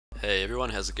Hey everyone,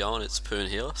 how's it going? It's Poon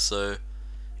here. So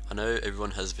I know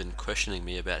everyone has been questioning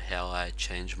me about how I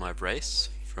change my race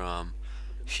from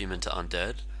human to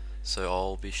undead. So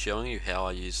I'll be showing you how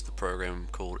I use the program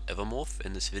called Evermorph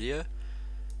in this video.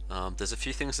 There's a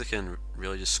few things that can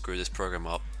really just screw this program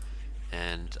up,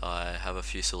 and I have a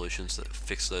few solutions that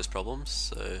fix those problems.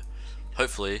 So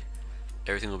hopefully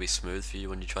everything will be smooth for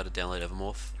you when you try to download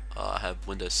Evermorph. I have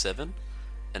Windows 7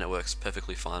 and it works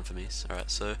perfectly fine for me. Alright,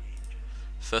 so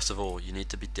first of all, you need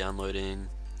to be downloading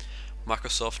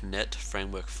Microsoft Net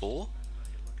Framework 4.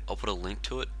 I'll put a link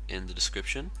to it in the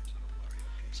description.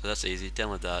 So that's easy,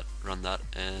 download that, run that,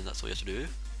 and that's all you have to do.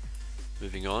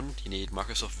 Moving on, you need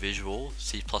Microsoft Visual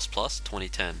C++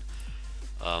 2010.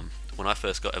 When I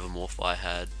first got Evermorph, I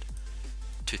had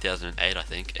 2008 I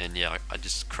think, and yeah, I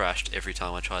just crashed every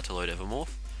time I tried to load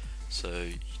Evermorph. So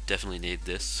you definitely need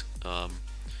this.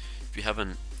 If you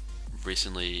haven't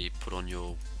recently put on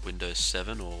your Windows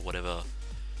 7 or whatever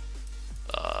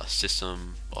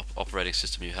operating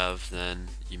system you have, then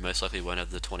you most likely won't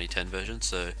have the 2010 version,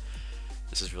 so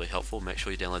this is really helpful. Make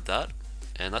sure you download that,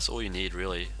 and that's all you need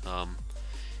really.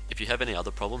 If you have any other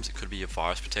problems, it could be your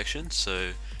virus protection,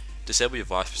 so disable your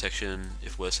virus protection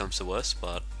if worse comes to worse,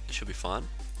 but it should be fine.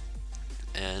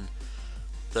 And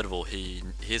third of all,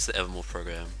 here's the Evermorph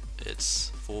program.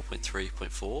 It's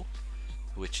 4.3.4,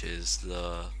 which is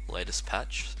the latest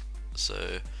patch, so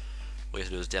all you have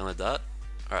to do is download that.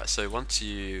 Alright, so once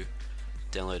you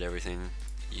download everything,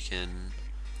 you can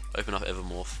open up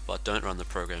Evermorph, but don't run the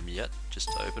program yet, just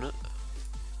open it.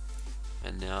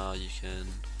 And now you can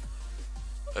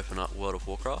open up World of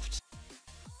Warcraft.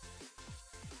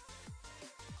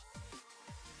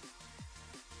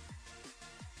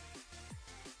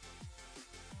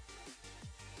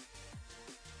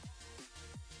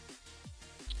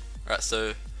 Alright,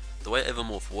 so the way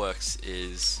Evermorph works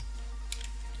is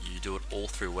you do it all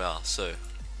through WoW. So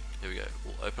here we go,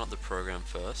 we'll open up the program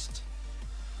first.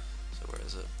 So where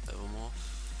is it? Evermorph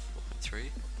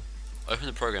 4.3. Open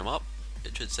the program up,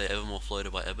 it should say Evermorph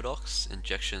loaded by Eberdocs,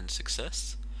 injection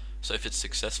success. So if it's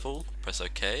successful, press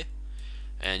OK,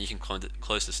 and you can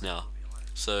close this now.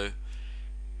 So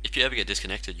if you ever get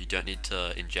disconnected, you don't need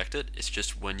to inject it. It's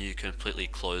just when you completely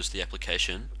close the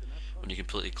application, when you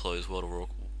completely close World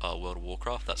of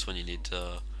Warcraft, that's when you need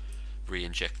to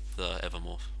re-inject the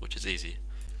Evermorph, which is easy.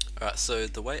 Alright, so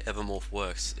the way Evermorph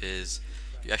works is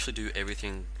you actually do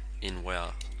everything in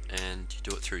WoW, and you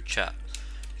do it through chat.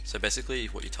 So basically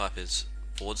what you type is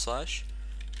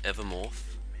 /Evermorph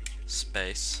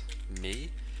space me,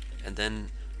 and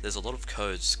then there's a lot of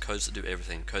codes that do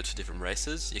everything, codes for different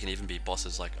races. You can even be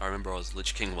bosses. Like I remember I was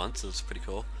Lich King once, it was pretty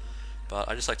cool, but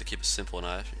I just like to keep it simple, and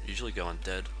I usually go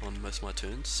undead on most of my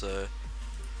tunes. So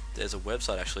there's a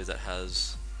website actually that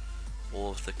has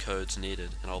all of the codes needed,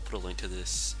 and I'll put a link to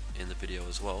this in the video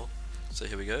as well. So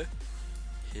here we go.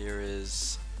 Here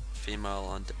is female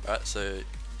undead. Alright, so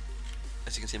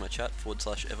as you can see in my chat,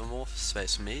 /Evermorph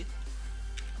space me.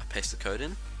 I paste the code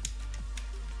in.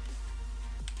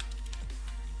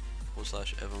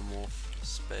 /Evermorph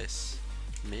space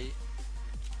me.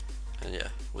 And yeah,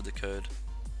 with the code.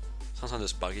 Sometimes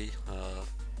it's buggy.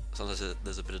 Sometimes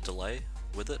there's a bit of delay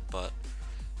with it, but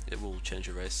it will change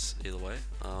your race either way.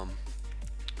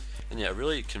 And yeah, a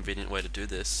really convenient way to do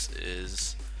this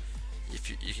is if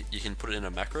you can put it in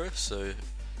a macro. So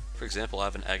for example, I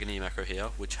have an agony macro here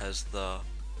which has the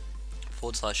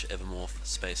 /Evermorph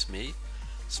space me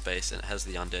space, and it has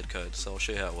the undead code. So I'll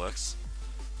show you how it works.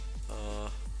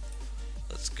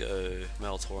 Let's go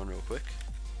male tauren real quick.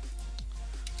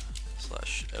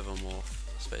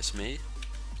 /Evermorph space me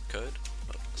code.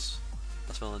 Oops,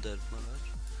 that's male undead. My bad.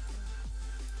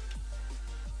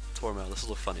 Tauren, this will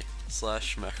look funny.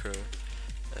 /macro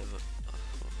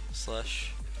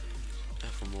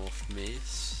 /Evermorph me.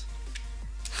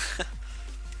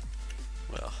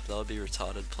 Wow, that would be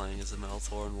retarded playing as a male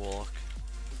tauren warlock.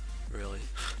 Really.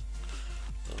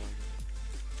 Oh my god.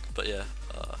 But yeah,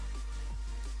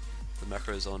 the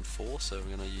macro is on 4, so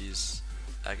we're gonna use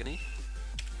agony.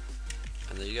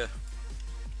 And there you go.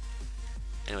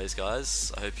 Anyways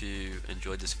guys, I hope you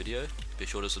enjoyed this video. Be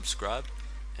sure to subscribe,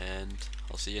 and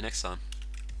I'll see you next time.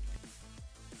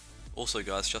 Also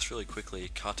guys, just really quickly,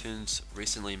 Cartoons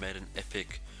recently made an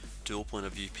epic dual point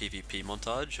of view PvP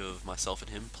montage of myself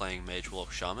and him playing Mage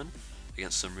Warlock Shaman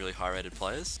against some really high rated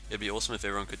players. It'd be awesome if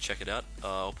everyone could check it out.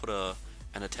 I'll put a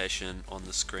annotation on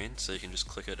the screen so you can just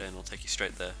click it and it'll take you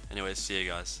straight there. Anyways, see you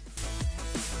guys.